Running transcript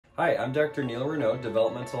Hi, I'm Dr. Neil Renaud,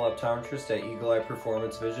 developmental optometrist at Eagle Eye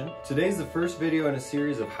Performance Vision. Today's the first video in a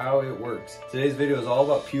series of how it works. Today's video is all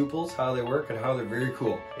about pupils, how they work, and how they're very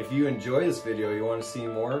cool. If you enjoy this video, you want to see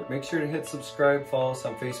more, make sure to hit subscribe, follow us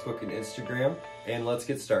on Facebook and Instagram, and let's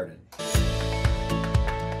get started.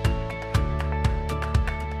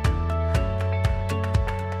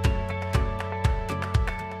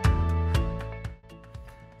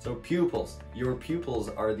 So pupils. Your pupils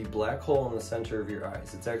are the black hole in the center of your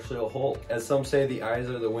eyes. It's actually a hole. As some say, the eyes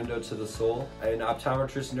are the window to the soul. An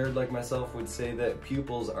optometrist nerd like myself would say that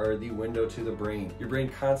pupils are the window to the brain. Your brain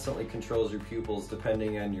constantly controls your pupils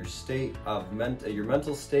depending on your state of your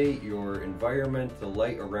mental state, your environment, the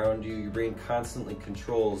light around you. Your brain constantly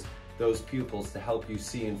controls those pupils to help you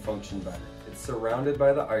see and function better. It's surrounded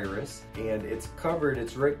by the iris, and it's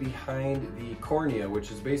right behind the cornea, which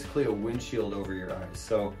is basically a windshield over your eyes.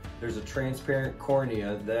 So there's a transparent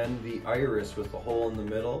cornea, then the iris with the hole in the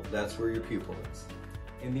middle, that's where your pupil is.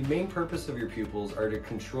 And the main purpose of your pupils are to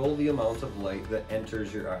control the amount of light that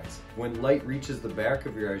enters your eyes. When light reaches the back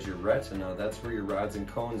of your eyes, your retina, that's where your rods and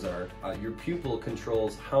cones are, your pupil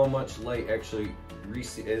controls how much light actually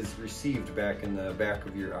is received back in the back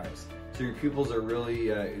of your eyes. So your pupils are really,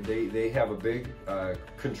 they have a big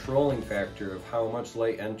controlling factor of how much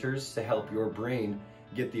light enters to help your brain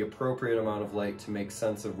get the appropriate amount of light to make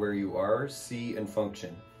sense of where you are, see, and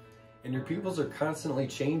function. And your pupils are constantly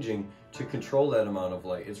changing to control that amount of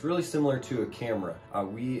light. It's really similar to a camera.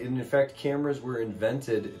 In fact, cameras were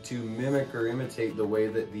invented to mimic or imitate the way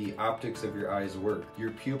that the optics of your eyes work.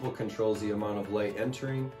 Your pupil controls the amount of light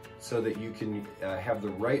entering so that you can have the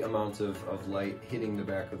right amount of light hitting the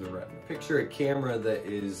back of the retina. Picture a camera that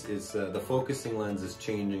the focusing lens is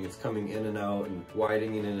changing. It's coming in and out and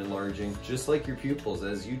widening and enlarging. Just like your pupils,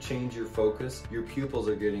 as you change your focus, your pupils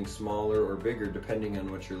are getting smaller or bigger depending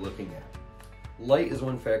on what you're looking at. Light is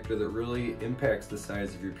one factor that really impacts the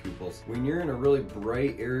size of your pupils. When you're in a really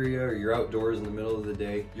bright area or you're outdoors in the middle of the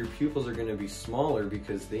day, your pupils are going to be smaller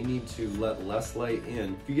because they need to let less light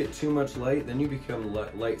in. If you get too much light, then you become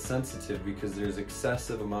light sensitive because there's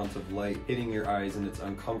excessive amounts of light hitting your eyes and it's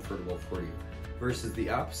uncomfortable for you. Versus the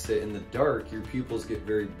opposite, in the dark, your pupils get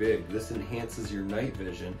very big. This enhances your night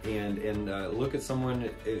vision. And look at someone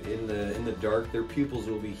in the dark, their pupils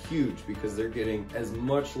will be huge because they're getting as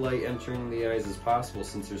much light entering the eyes as possible.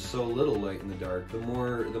 Since there's so little light in the dark, the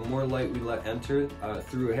more light we let enter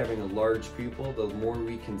through having a large pupil, the more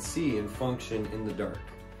we can see and function in the dark.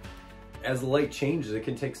 As the light changes, it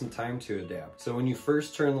can take some time to adapt. So when you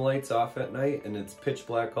first turn the lights off at night and it's pitch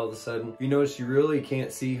black all of a sudden, you notice you really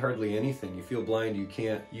can't see hardly anything. You feel blind, you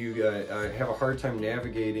have a hard time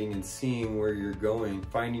navigating and seeing where you're going,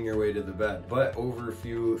 finding your way to the bed. But over a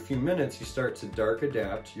few minutes, you start to dark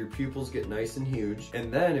adapt, your pupils get nice and huge,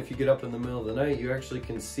 and then if you get up in the middle of the night, you actually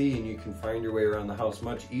can see and you can find your way around the house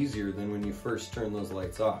much easier than when you first turn those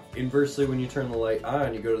lights off. Inversely, when you turn the light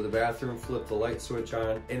on, you go to the bathroom, flip the light switch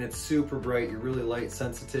on, and it's super bright, you're really light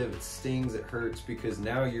sensitive, it stings, it hurts because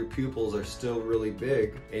now your pupils are still really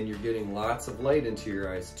big and you're getting lots of light into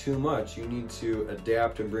your eyes. Too much. You need to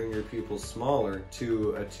adapt and bring your pupils smaller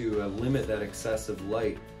to limit that excessive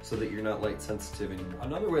light so that you're not light sensitive anymore.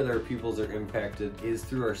 Another way that our pupils are impacted is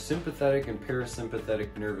through our sympathetic and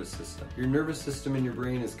parasympathetic nervous system. Your nervous system in your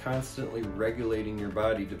brain is constantly regulating your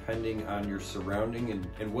body depending on your surrounding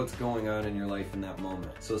and what's going on in your life in that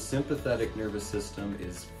moment. So sympathetic nervous system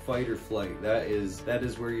is fight or flight. That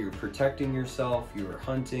is where you're protecting yourself, you're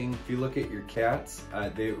hunting. If you look at your cats,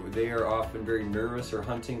 they are often very nervous or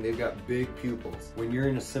hunting. They've got big pupils. When you're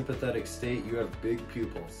in a sympathetic state, you have big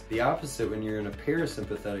pupils. The opposite, when you're in a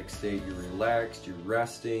parasympathetic state, you're relaxed, you're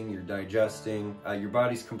resting, you're digesting. Your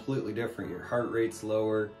body's completely different. Your heart rate's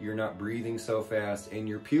lower, you're not breathing so fast, and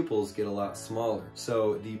your pupils get a lot smaller.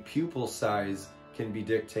 So the pupil size can be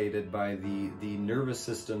dictated by the nervous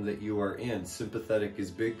system that you are in. Sympathetic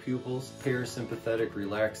is big pupils, parasympathetic,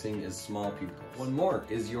 relaxing, is small pupils. One more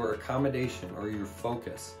is your accommodation or your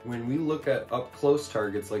focus. When we look at up close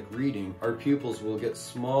targets like reading, our pupils will get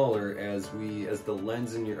smaller as the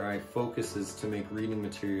lens in your eye focuses to make reading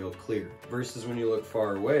material clear. Versus when you look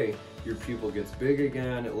far away, your pupil gets big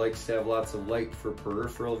again, it likes to have lots of light for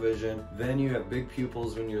peripheral vision. Then you have big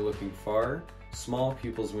pupils when you're looking far, small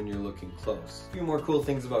pupils when you're looking close. A few more cool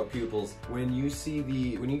things about pupils. When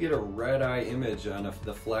you get a red eye image on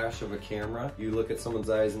the flash of a camera, you look at someone's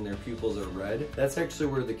eyes and their pupils are red. That's actually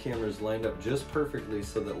where the camera is lined up just perfectly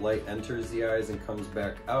so that light enters the eyes and comes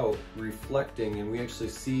back out, reflecting, and we actually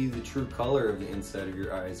see the true color of the inside of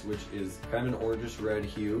your eyes, which is kind of an orangish red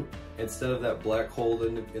hue. Instead of that black hole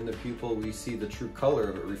in the pupil, we see the true color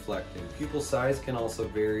of it reflecting. Pupil size can also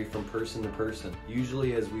vary from person to person.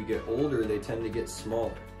 Usually as we get older, they tend to get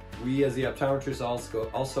smaller. We as the optometrists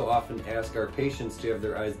also often ask our patients to have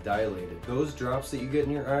their eyes dilated. Those drops that you get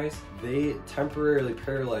in your eyes, they temporarily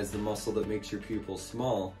paralyze the muscle that makes your pupils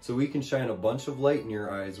small, so we can shine a bunch of light in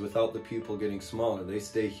your eyes without the pupil getting smaller. They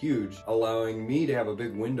stay huge, allowing me to have a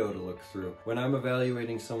big window to look through. When I'm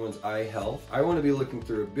evaluating someone's eye health, I want to be looking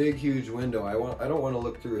through a big, huge window. I don't want to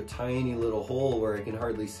look through a tiny little hole where I can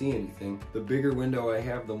hardly see anything. The bigger window I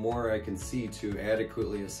have, the more I can see to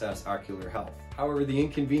adequately assess ocular health. However, the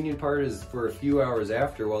inconvenient part is for a few hours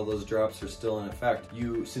after, while those drops are still in effect,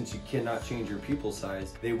 since you cannot change your pupil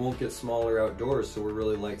size, they won't get smaller outdoors, so we're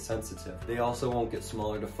really light sensitive. They also won't get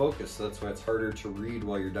smaller to focus, so that's why it's harder to read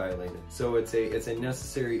while you're dilated. So it's a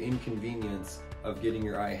necessary inconvenience of getting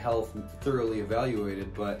your eye health thoroughly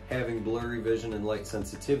evaluated, but having blurry vision and light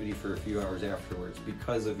sensitivity for a few hours afterwards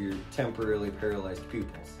because of your temporarily paralyzed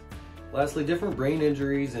pupils. Lastly, different brain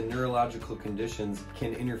injuries and neurological conditions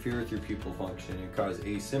can interfere with your pupil function and cause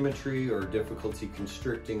asymmetry or difficulty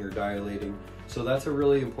constricting or dilating. So that's a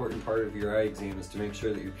really important part of your eye exam, is to make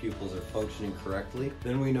sure that your pupils are functioning correctly.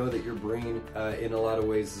 Then we know that your brain, in a lot of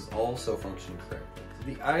ways, is also functioning correctly.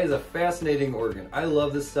 The eye is a fascinating organ. I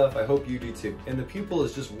love this stuff. I hope you do too. And the pupil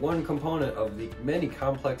is just one component of the many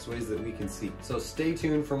complex ways that we can see. So stay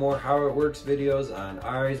tuned for more How It Works videos on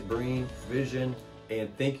eyes, brain, vision, and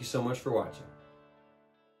thank you so much for watching.